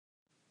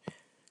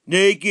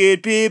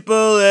Naked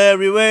people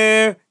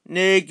everywhere.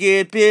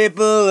 Naked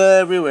people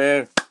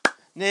everywhere.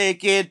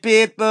 Naked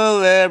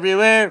people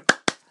everywhere.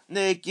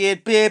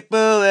 Naked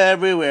people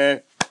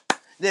everywhere.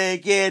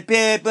 Naked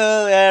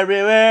people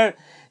everywhere.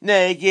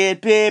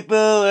 Naked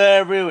people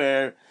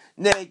everywhere.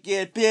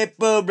 Naked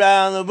people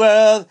around the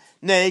world.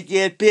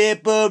 Naked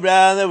people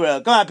around the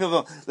world. Come on,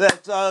 people.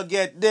 Let's all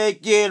get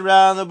naked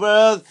around the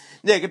world.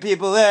 Naked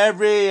people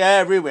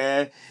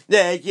everywhere.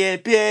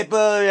 Naked people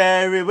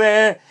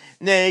everywhere.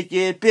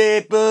 Naked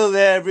people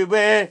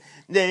everywhere.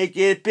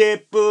 Naked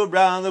people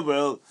around the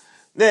world.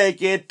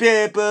 Naked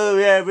people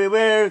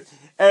everywhere.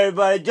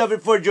 Everybody jumping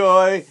for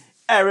joy.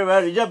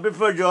 Everybody jumping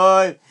for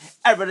joy.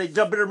 Everybody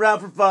jumping around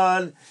for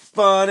fun.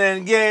 Fun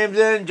and games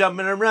and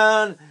jumping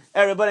around.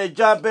 Everybody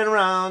jumping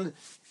around.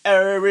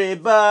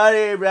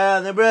 Everybody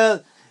around the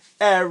world.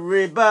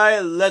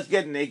 Everybody, let's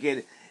get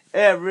naked.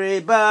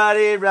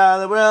 Everybody around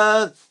the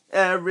world.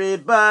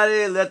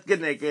 Everybody, let's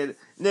get naked.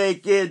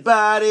 Naked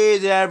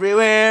bodies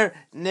everywhere.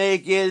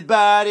 Naked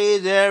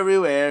bodies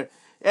everywhere.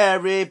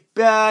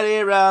 Everybody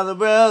around the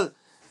world.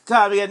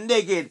 Time to get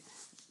naked.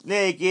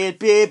 Naked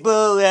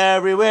people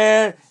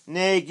everywhere.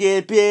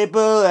 Naked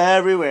people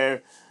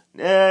everywhere.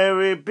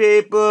 Every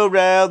people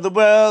around the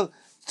world.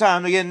 It's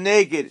time to get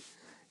naked.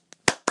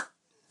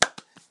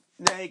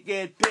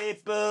 Naked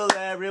people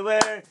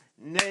everywhere.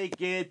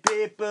 Naked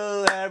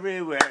people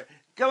everywhere.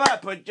 Come on,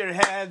 put your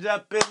hands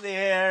up in the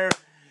air.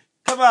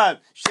 Come on,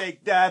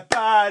 shake that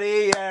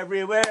body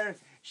everywhere.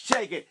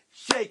 Shake it,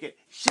 shake it,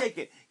 shake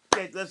it.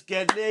 Let's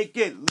get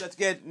naked. Let's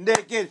get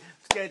naked.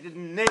 Let's get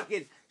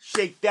naked.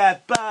 Shake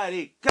that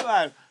body. Come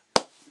on.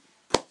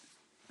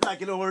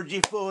 Like an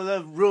orgy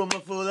room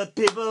full of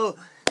people.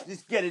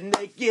 Just get it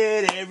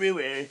naked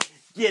everywhere.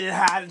 Get it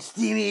hot and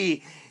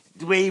steamy.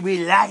 The way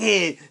we like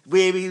it. The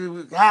way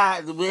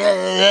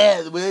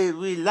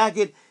we like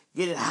it.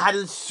 Get it hot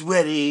and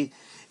sweaty.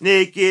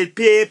 Naked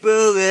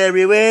people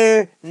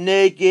everywhere.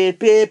 Naked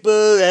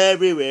people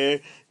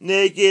everywhere.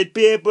 Naked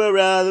people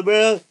around the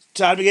world.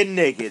 Time to get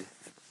naked.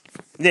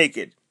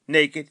 Naked.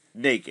 Naked.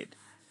 Naked.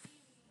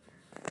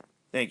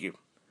 Thank you.